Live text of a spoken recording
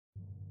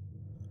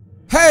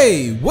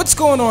Hey, what's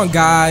going on,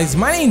 guys?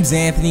 My name's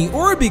Anthony,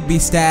 or Big B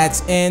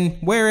Statz, and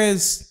where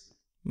is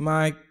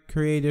my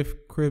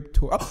creative crib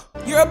tour? Oh,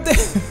 you're up there.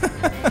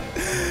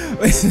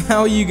 How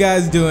are you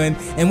guys doing?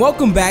 And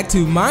welcome back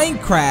to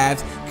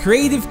Minecraft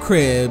Creative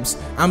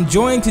Cribs. I'm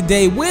joined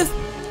today with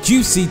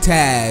Juicy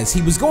Taz.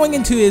 He was going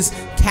into his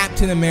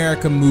Captain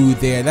America mood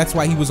there. That's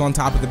why he was on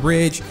top of the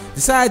bridge.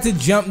 Decided to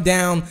jump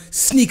down,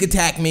 sneak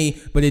attack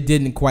me, but it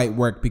didn't quite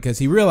work because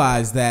he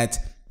realized that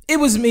it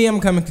was me. I'm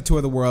coming to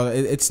tour the world.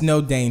 It's no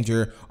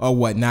danger or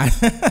whatnot.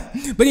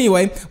 But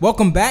anyway,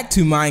 welcome back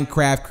to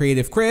Minecraft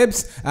Creative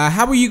Cribs.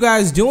 How are you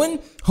guys doing?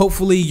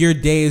 Hopefully your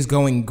day is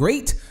going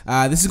great.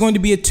 This is going to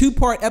be a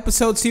two-part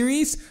episode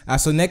series.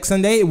 So next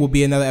Sunday, it will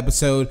be another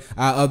episode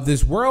of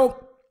this world.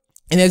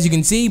 And as you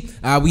can see,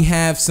 we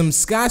have some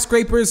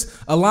skyscrapers,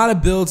 a lot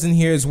of builds in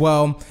here as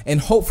well, and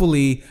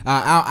hopefully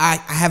I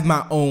have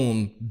my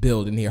own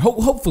build in here.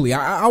 Hopefully,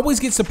 I always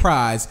get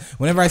surprised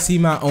whenever I see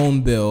my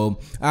own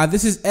build.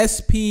 This is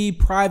SP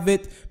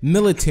Private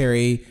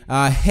Military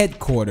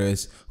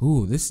Headquarters.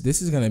 Ooh, this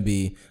is gonna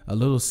be a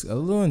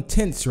little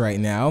intense right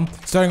now.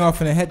 Starting off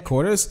in the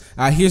headquarters,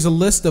 here's a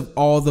list of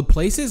all the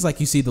places.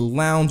 Like you see the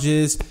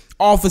lounges,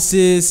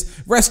 offices,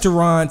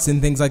 restaurants,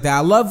 and things like that. I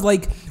love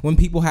like when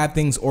people have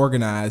things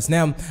organized.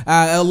 Now,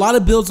 a lot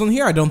of builds on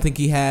here. I don't think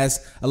he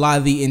has a lot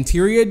of the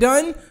interior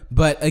done,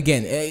 but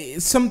again,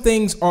 some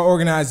things are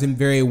organized and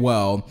very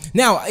well.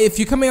 Now, if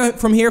you're coming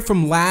from here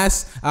from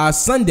last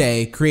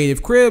Sunday,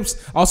 Creative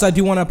Cribs, also I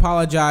do want to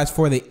apologize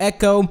for the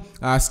echo.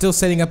 Still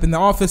setting up in the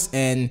office,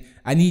 and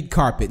I need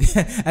carpet.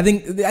 I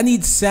think I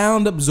need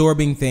sound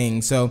absorbing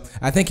things. So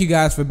I thank you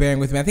guys for bearing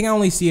with me. I think I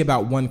only see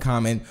about one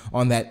comment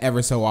on that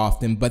ever so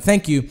often, but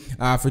thank you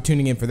for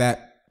tuning in for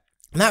that.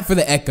 Not for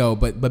the echo,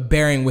 but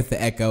bearing with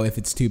the echo if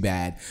it's too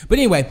bad. But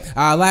anyway,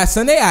 last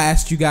Sunday I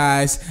asked you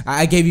guys,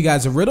 I gave you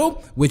guys a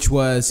riddle, which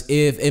was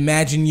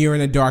imagine you're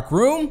in a dark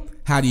room,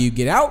 how do you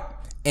get out?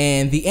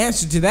 And the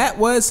answer to that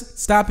was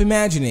stop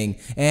imagining.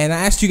 And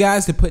I asked you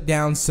guys to put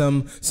down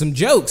some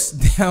jokes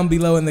down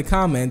below in the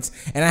comments,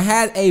 and I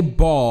had a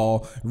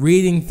ball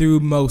reading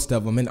through most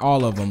of them and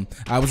all of them.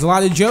 It was a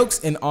lot of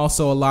jokes and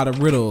also a lot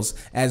of riddles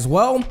as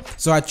well.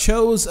 So I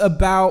chose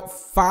about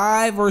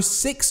 5 or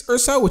 6 or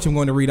so, which I'm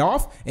going to read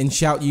off and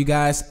shout you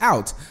guys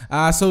out.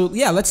 So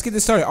yeah, let's get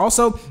this started.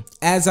 Also,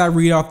 as I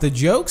read off the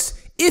jokes,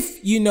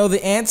 if you know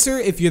the answer,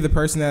 if you're the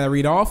person that I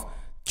read off,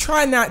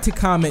 try not to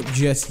comment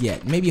just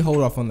yet. Maybe hold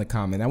off on the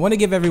comment. I want to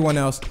give everyone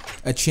else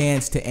a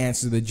chance to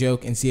answer the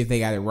joke and see if they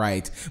got it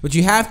right. But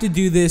you have to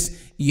do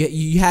this.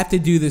 You have to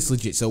do this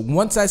legit. So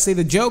once I say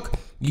the joke,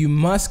 you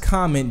must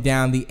comment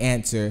down the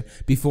answer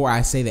before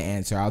I say the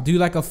answer. I'll do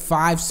like a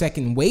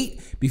 5-second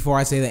wait before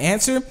I say the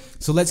answer.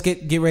 So let's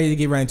get ready to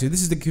get right into it.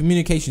 This is the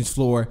communications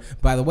floor,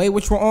 by the way,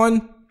 which we're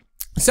on.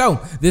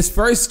 So this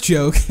first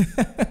joke,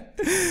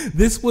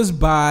 this was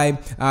by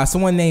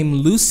someone named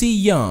Lucy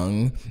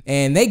Young,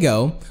 and they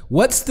go,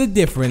 what's the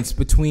difference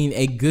between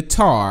a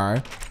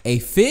guitar, a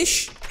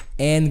fish,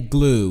 and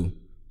glue?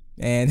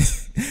 And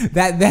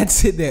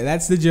that's it there.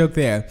 That's the joke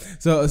there.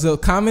 So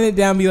comment it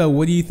down below.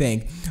 What do you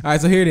think? All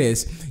right, so here it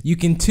is. You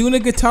can tune a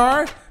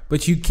guitar,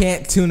 but you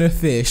can't tune a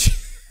fish.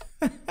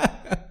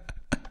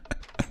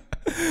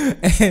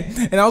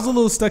 And I was a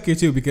little stuck here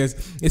too because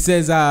it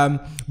says,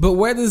 but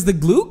where does the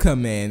glue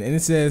come in? And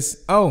it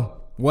says,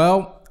 oh,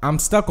 well, I'm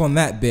stuck on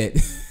that bit.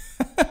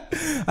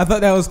 I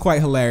thought that was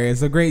quite hilarious.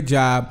 So great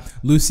job,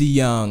 Lucy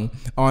Young,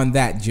 on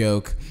that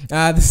joke.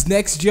 This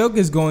next joke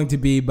is going to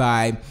be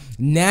by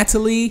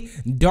Natalie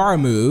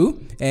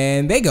Darmu,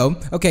 and they go,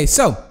 okay,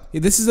 so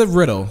this is a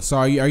riddle. So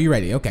are you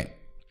ready? Okay.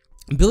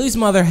 Billy's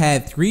mother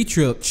had three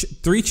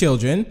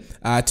children.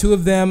 2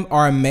 of them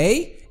are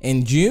May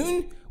and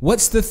June.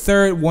 What's the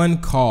third one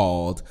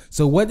called?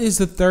 So what is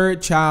the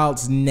third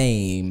child's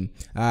name?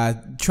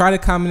 Try to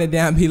comment it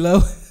down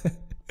below.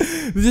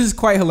 This is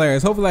quite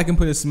hilarious. Hopefully I can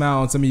put a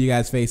smile on some of you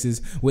guys'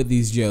 faces with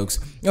these jokes.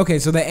 Okay,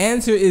 so the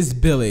answer is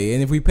Billy.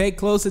 And if we pay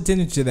close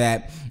attention to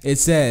that, it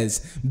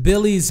says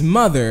Billy's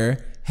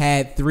mother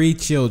had 3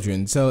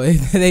 children. So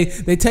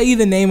they tell you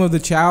the name of the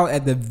child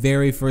at the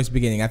very first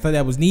beginning. I thought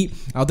that was neat.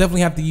 I'll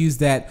definitely have to use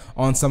that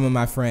on some of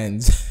my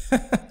friends.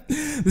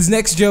 This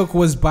next joke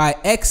was by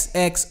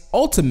XX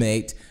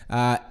Ultimate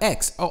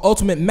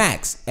Ultimate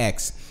Max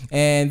X,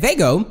 and they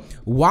go,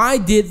 why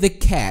did the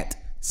cat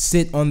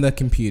sit on the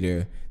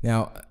computer?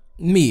 Now,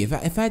 me, if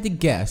I had to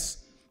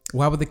guess,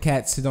 why would the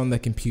cat sit on the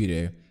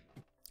computer?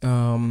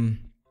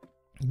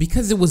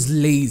 Because it was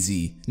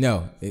lazy.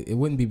 No, it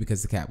wouldn't be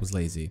because the cat was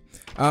lazy.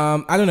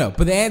 I don't know,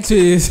 but the answer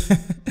is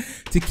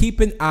to keep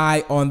an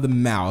eye on the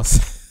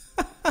mouse.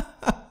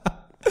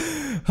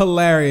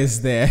 Hilarious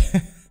there.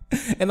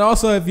 And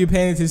also, if you're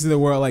paying attention to the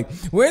world, like,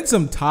 we're in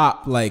some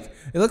top, like,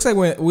 it looks like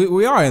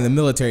we are in the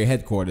military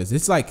headquarters.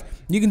 It's like,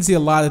 you can see a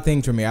lot of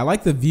things from here. I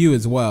like the view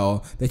as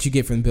well that you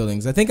get from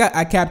buildings. I think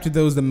I captured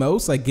those the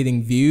most, like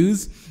getting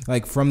views,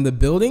 like, from the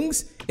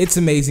buildings. It's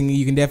amazing.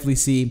 You can definitely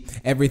see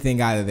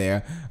everything out of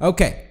there.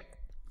 Okay.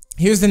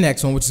 Here's the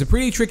next one, which is a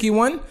pretty tricky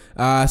one.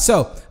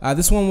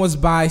 This one was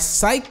by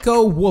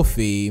Psycho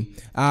Wolfie.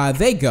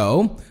 They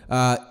go,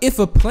 if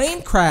a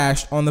plane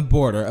crashed on the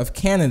border of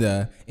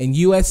Canada and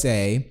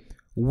USA,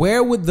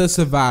 where would the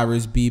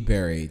survivors be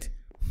buried?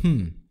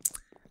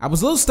 I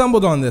was a little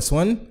stumbled on this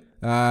one.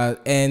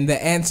 And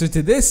the answer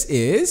to this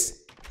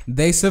is,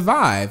 they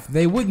survive.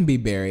 They wouldn't be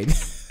buried.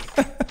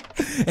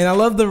 And I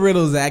love the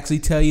riddles that actually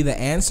tell you the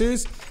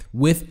answers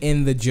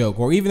within the joke,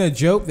 or even a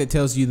joke that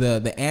tells you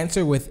the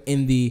answer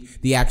within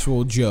the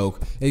actual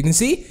joke. As you can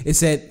see, it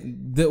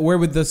said, where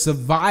would the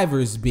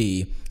survivors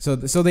be? So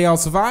they all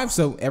survive.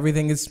 So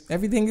everything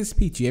is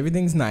peachy.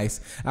 Everything's nice.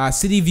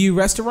 City View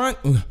Restaurant.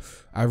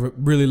 I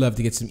really love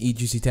to get some Eat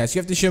Juicy Taz. You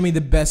have to show me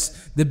the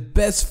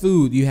best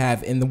food you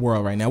have in the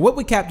world right now. What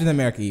would Captain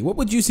America eat? What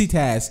would Juicy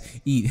Taz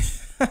eat?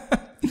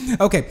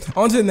 Okay,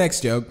 on to the next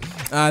joke.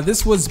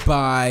 This was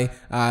by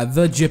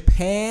the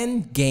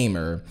Japan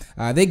Gamer.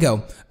 They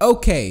go,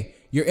 okay,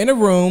 you're in a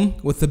room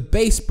with a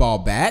baseball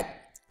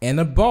bat and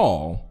a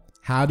ball.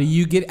 How do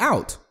you get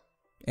out?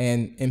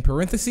 And in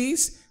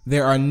parentheses,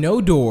 there are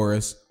no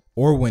doors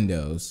or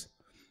windows.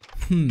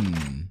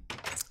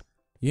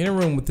 You're in a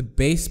room with a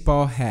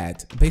baseball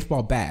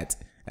bat.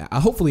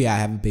 Hopefully I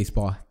have a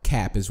baseball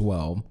cap as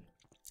well.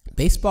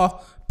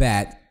 Baseball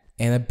bat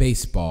and a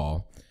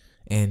baseball.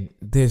 And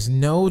there's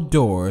no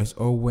doors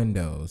or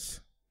windows.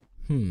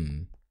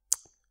 I'm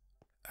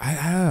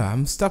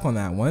stuck on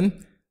that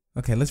one.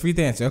 Okay, let's read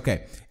the answer.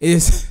 Okay, it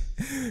is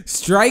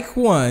strike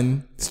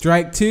one,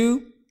 strike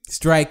two,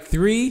 strike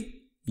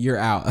three, you're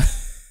out.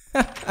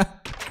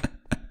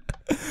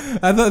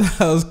 I thought that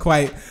was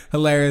quite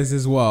hilarious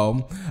as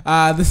well.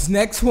 This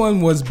next one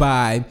was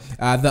by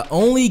the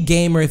Only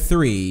Gamer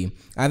 3.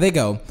 They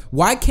go,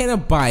 why can't a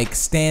bike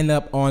stand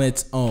up on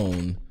its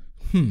own?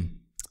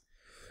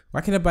 Why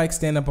can't a bike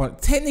stand up on?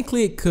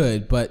 Technically it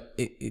could, but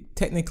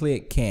technically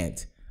it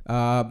can't.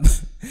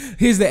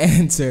 Here's the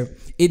answer.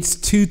 It's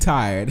too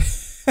tired.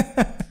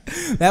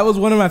 That was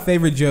one of my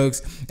favorite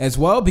jokes as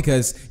well,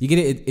 because you get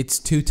it. It's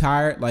too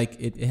tired, like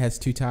it has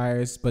two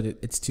tires, but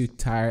it's too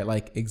tired,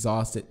 like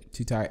exhausted,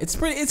 too tired.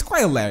 It's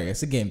quite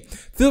hilarious. Again,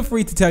 feel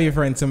free to tell your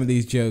friends some of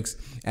these jokes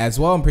as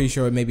well. I'm pretty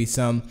sure it may be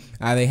some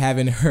they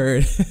haven't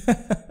heard.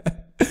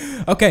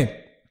 Okay.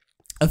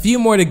 A few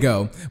more to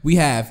go. We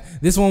have,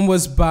 this one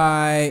was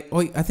by,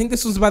 I think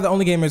this was by the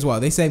Only Gamer as well.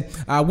 They say,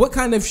 what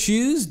kind of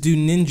shoes do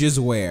ninjas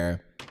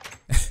wear?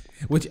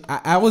 Which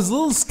I was a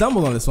little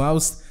stumbled on this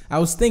one. I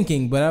was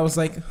thinking, but I was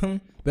like,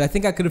 but I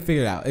think I could have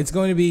figured it out. It's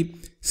going to be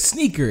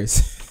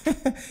sneakers.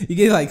 You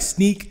get like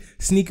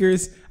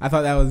sneakers. I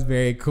thought that was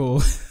very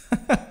cool.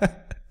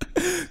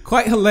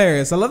 Quite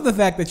hilarious. I love the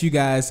fact that you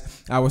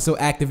guys were so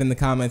active in the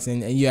comments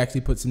and you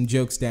actually put some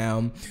jokes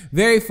down.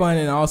 Very fun,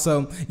 and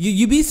also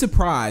you'd be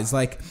surprised.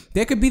 Like,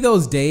 there could be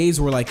those days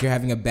where like you're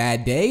having a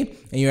bad day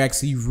and you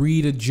actually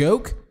read a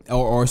joke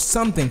or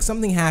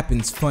something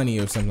happens funny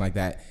or something like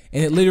that,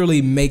 and it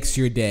literally makes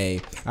your day.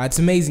 It's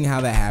amazing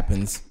how that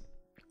happens.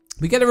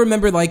 We gotta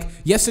remember, like,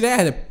 yesterday I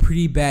had a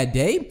pretty bad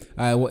day.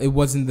 It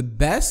wasn't the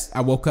best.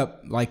 I woke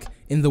up like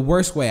in the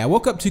worst way. I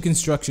woke up to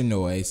construction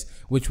noise,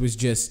 which was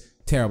just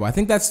terrible. I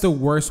think that's the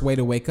worst way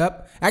to wake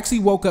up. I actually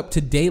woke up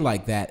today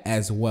like that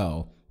as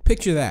well.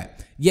 Picture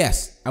that.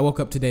 Yes, I woke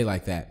up today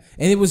like that.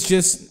 And it was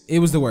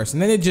the worst.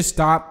 And then it just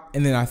stopped,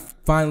 and then I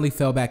finally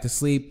fell back to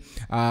sleep.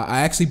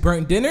 I actually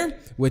burnt dinner,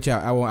 which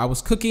I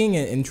was cooking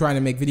and trying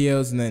to make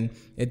videos, and then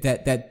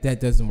that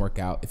doesn't work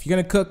out. If you're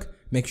gonna cook,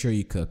 make sure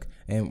you cook.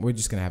 And we're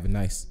just gonna have a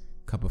nice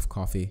cup of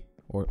coffee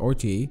or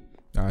tea,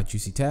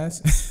 Juicy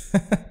Taz.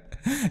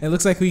 It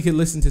looks like we could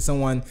listen to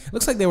someone. It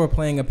looks like they were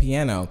playing a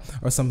piano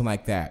or something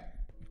like that.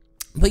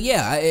 But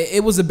yeah,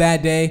 it was a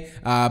bad day,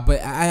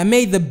 but I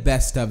made the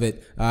best of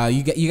it.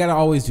 You gotta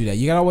always do that.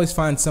 You gotta always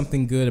find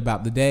something good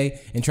about the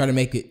day and try to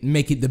make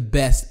it the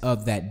best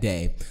of that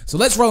day. So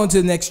let's roll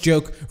into the next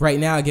joke right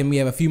now. Again, we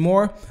have a few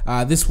more.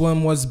 This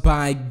one was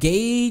by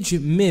Gage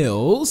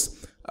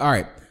Mills. All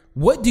right,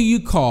 what do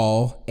you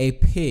call a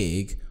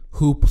pig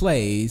who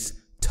plays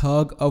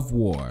tug of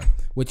war?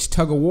 Which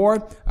tug of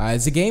war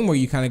is a game where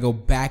you kind of go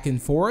back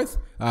and forth,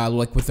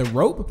 like with a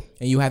rope,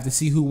 and you have to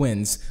see who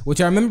wins.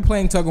 Which I remember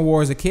playing tug of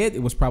war as a kid.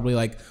 It was probably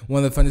like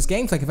one of the funnest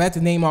games. Like if I had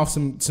to name off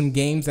some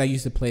games I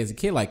used to play as a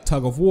kid, like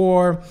tug of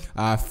war,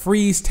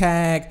 freeze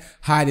tag,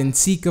 hide and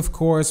seek, of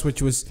course,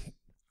 which was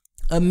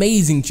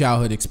amazing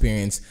childhood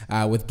experience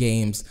with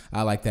games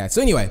like that.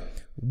 So anyway,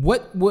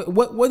 what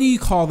do you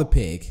call the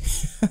pig?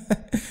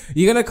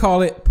 You're gonna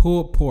call it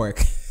pulled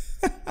pork.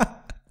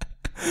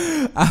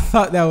 I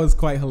thought that was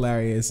quite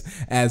hilarious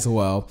as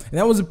well. And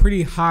that was a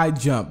pretty high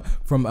jump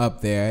from up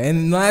there.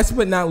 And last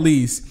but not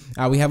least,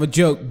 we have a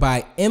joke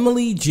by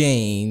Emily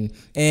Jane.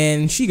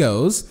 And she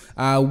goes,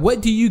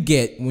 what do you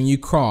get when you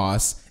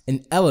cross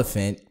an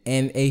elephant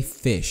and a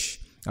fish?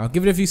 I'll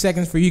give it a few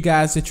seconds for you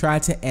guys to try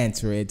to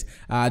answer it.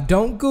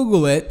 Don't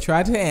Google it.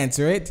 Try to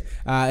answer it.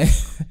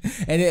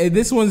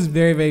 This one's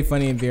very, very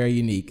funny and very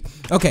unique.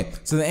 Okay,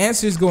 so the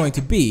answer is going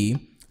to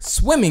be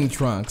swimming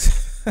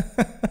trunks.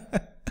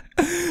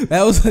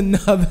 That was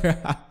another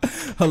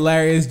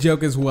hilarious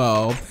joke as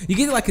well. You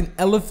get like an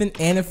elephant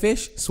and a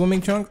fish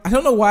swimming trunks. I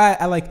don't know why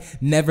I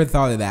like never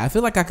thought of that. I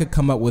feel like I could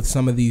come up with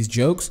some of these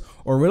jokes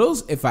or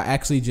riddles if I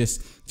actually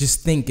just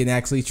think and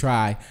actually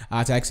try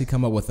to actually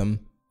come up with them.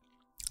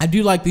 I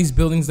do like these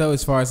buildings though,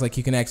 as far as like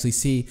you can actually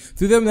see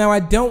through them. Now I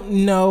don't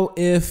know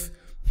if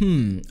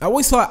I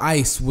always thought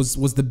ice was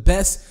the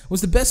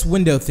best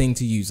window thing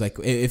to use. Like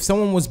if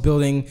someone was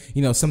building,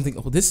 you know, something.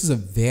 Oh, this is a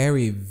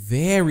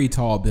very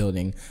tall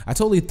building. I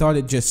totally thought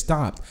it just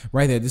stopped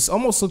right there. This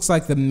almost looks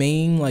like the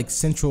main like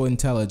central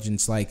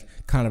intelligence like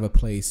kind of a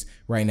place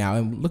right now.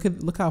 And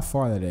look how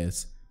far that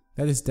is.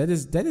 That is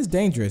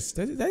dangerous.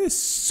 That is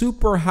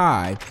super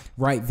high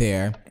right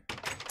there.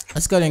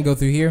 Let's go ahead and go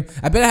through here.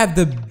 I bet I have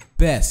the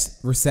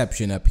best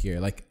reception up here,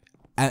 like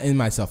in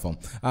my cell phone.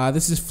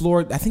 This is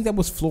floor, I think that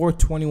was floor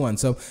 21.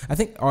 So I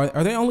think,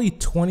 are there only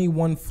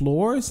 21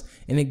 floors?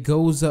 And it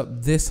goes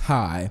up this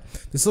high.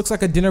 This looks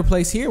like a dinner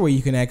place here where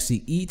you can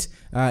actually eat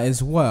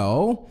as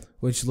well,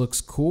 which looks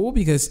cool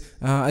because,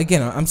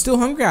 again, I'm still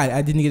hungry.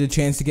 I didn't get a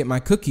chance to get my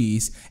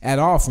cookies at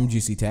all from B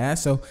Statz,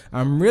 so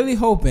I'm really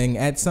hoping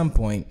at some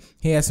point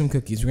he has some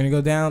cookies. We're gonna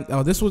go down. Oh,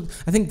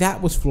 I think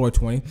that was floor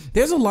 20.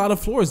 There's a lot of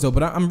floors though,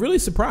 but I'm really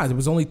surprised. It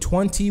was only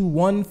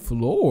 21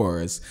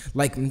 floors.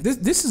 Like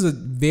this is a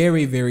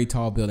very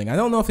tall building. I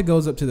don't know if it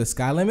goes up to the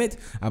sky limit,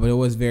 but it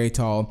was very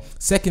tall.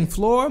 Second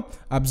floor,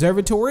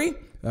 observatory,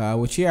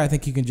 which here I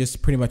think you can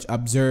just pretty much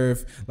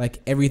observe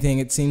like everything,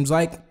 it seems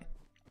like.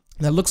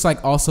 That looks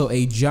like also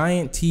a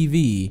giant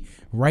TV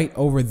right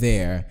over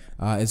there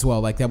as well.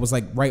 Like that was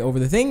like right over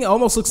the thing. It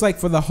almost looks like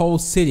for the whole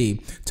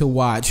city to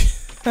watch.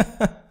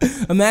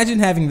 Imagine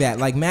having that.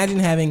 Like imagine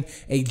having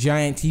a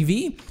giant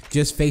TV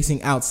just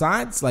facing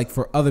outside, like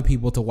for other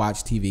people to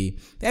watch TV.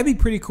 That'd be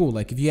pretty cool.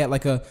 Like if you had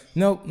like a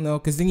no,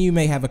 because then you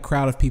may have a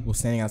crowd of people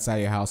standing outside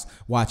of your house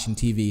watching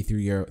TV through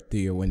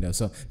your window.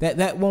 So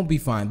that won't be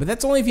fine. But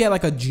that's only if you had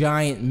like a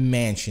giant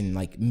mansion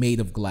like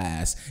made of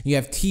glass. You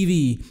have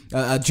TV,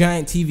 a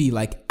giant TV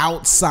like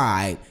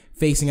outside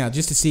facing out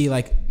just to see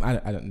like I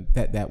don't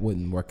that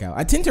wouldn't work out.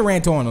 I tend to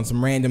rant on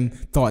some random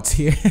thoughts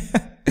here.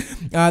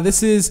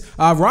 This is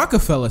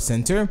Rockefeller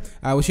Center,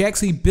 which he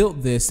actually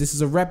built this. This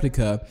is a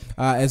replica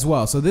as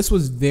well. So this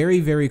was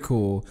very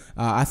cool.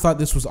 I thought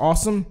this was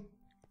awesome.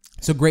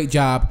 So great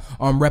job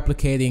on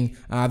replicating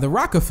the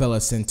Rockefeller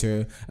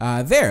Center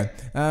there.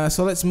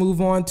 So let's move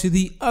on to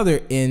the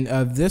other end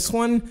of this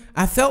one.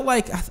 I felt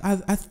like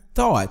I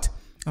thought.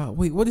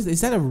 Wait, what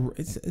is that?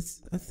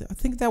 I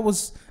think that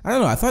was, I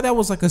don't know. I thought that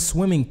was like a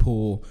swimming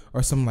pool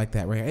or something like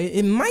that, right?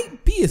 It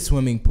might be a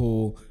swimming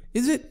pool.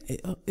 Is it?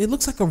 It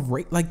looks like a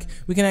race. Like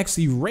we can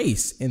actually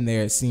race in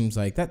there. It seems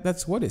like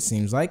that's what it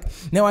seems like.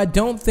 Now I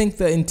don't think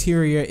the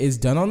interior is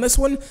done on this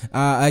one.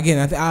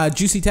 Again, B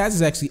Statz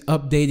is actually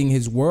updating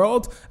his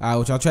world,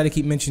 which I'll try to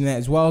keep mentioning that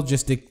as well,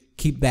 just to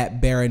keep that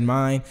bear in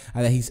mind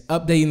that he's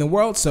updating the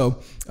world.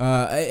 So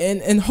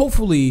and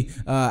hopefully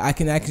I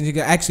can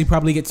actually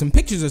probably get some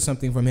pictures or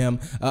something from him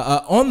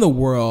on the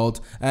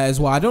world as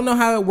well. I don't know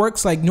how it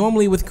works. Like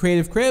normally with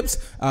Creative Cribs,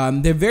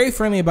 they're very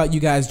friendly about you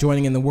guys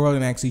joining in the world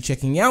and actually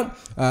checking out.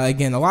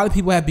 Again, a lot of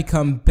people have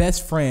become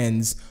best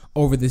friends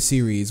over the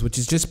series, which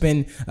has just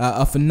been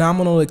a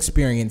phenomenal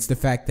experience. The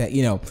fact that,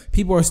 you know,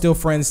 people are still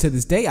friends to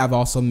this day. I've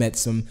also met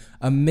some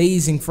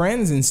amazing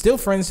friends and still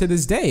friends to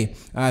this day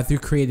through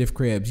Creative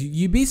Cribs.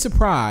 You'd be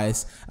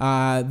surprised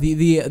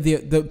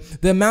the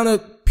amount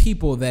of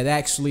people that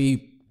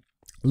actually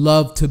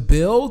love to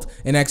build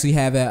and actually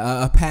have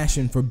a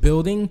passion for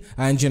building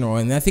in general.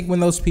 And I think when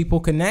those people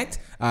connect,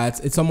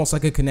 it's almost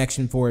like a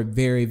connection for a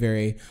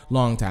very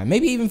long time,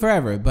 maybe even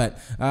forever. But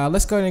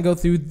let's go ahead and go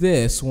through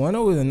this one.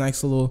 Oh, with a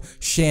nice little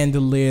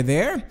chandelier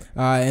there.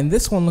 And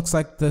this one looks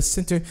like the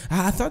center.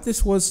 I thought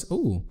this was,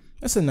 ooh,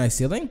 that's a nice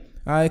ceiling.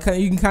 You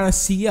can kind of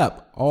see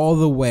up all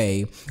the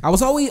way. I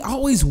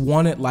always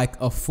wanted like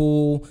a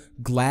full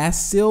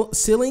glass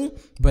ceiling,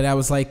 but I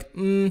was like,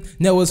 no,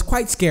 it was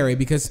quite scary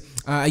because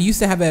I used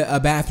to have a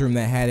bathroom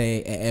that had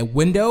a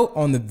window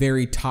on the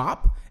very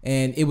top,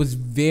 and it was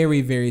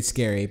very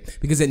scary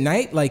because at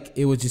night, like,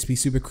 it would just be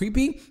super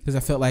creepy because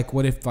I felt like,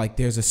 what if like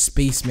there's a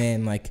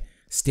spaceman like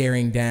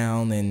staring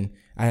down, and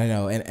I don't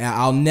know, and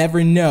I'll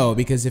never know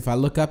because if I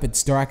look up,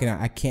 it's dark and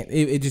I can't.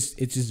 It's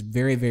just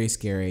very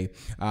scary.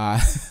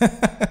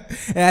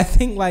 And I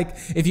think like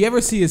if you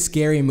ever see a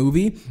scary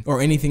movie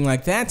or anything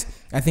like that,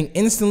 I think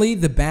instantly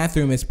the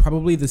bathroom is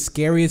probably the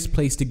scariest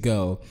place to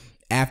go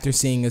after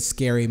seeing a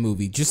scary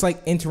movie. Just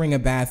like entering a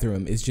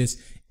bathroom is just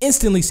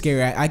instantly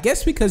scary. I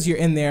guess because you're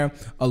in there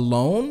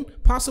alone,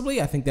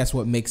 possibly. I think that's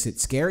what makes it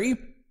scary.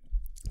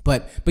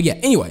 But yeah,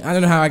 anyway, I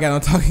don't know how I got on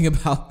talking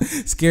about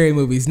scary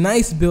movies.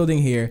 Nice building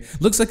here.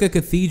 Looks like a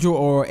cathedral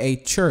or a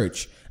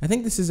church. I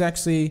think this is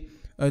actually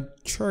a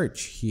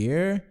church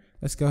here.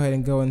 Let's go ahead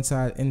and go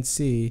inside and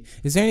see.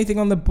 Is there anything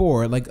on the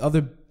board? Like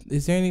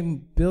is there any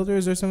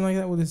builders or something like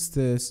that? What is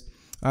this?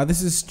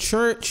 This is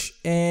church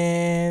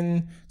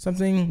and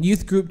something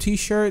youth group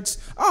t-shirts.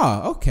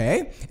 Oh,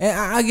 okay.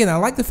 And again, I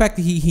like the fact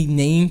that he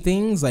named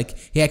things, like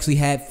he actually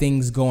had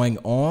things going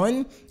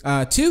on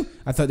too.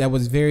 I thought that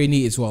was very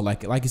neat as well.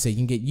 Like you said, you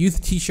can get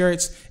youth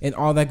t-shirts and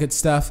all that good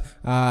stuff.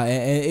 And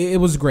it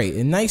was great.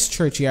 A nice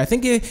church here. I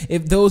think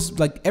if those,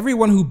 like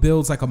everyone who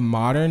builds like a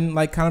modern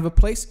like kind of a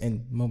place,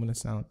 and moment of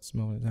silence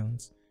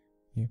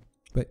here.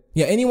 But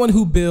yeah, anyone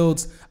who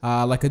builds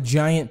like a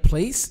giant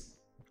place,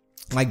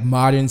 like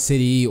modern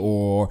city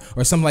or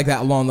something like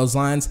that along those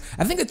lines,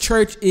 I think a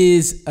church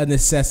is a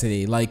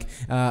necessity. Like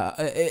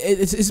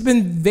it's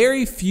been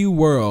very few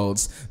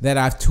worlds that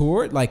I've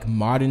toured, like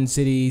modern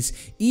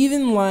cities,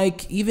 even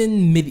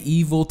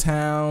medieval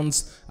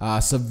towns,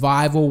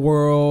 survival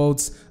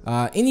worlds,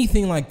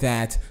 anything like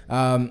that.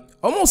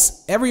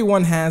 Almost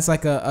everyone has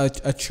like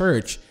a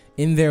church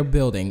in their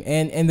building,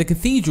 and the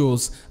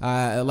cathedrals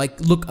like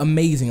look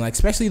amazing, like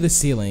especially the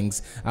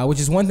ceilings, which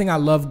is one thing I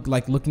love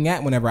like looking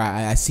at whenever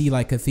I see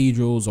like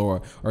cathedrals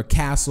or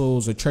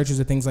castles or churches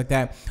or things like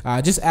that.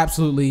 Just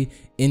absolutely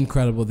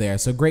incredible there.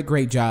 So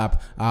great job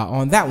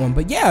on that one.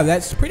 But yeah,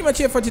 that's pretty much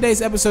it for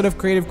today's episode of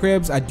Creative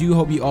Cribs. I do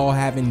hope you all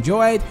have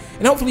enjoyed,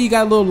 and hopefully you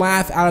got a little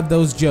laugh out of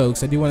those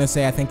jokes. I do want to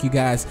say I thank you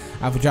guys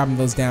for dropping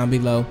those down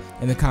below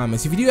in the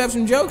comments. If you do have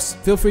some jokes,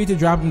 feel free to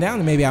drop them down,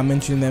 and maybe I'll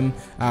mention them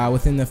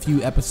within a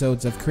few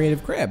episodes of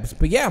Creative Cribs.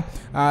 But yeah,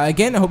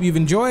 again, I hope you've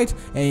enjoyed,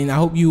 and I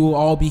hope you will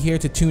all be here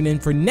to tune in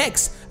for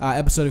next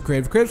episode of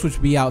Creative Cribs, which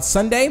will be out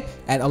Sunday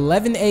at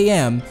 11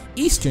 a.m.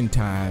 Eastern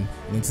Time.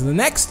 And until the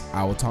next,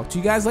 I will talk to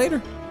you guys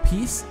later.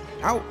 Peace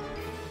out.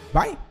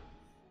 Bye.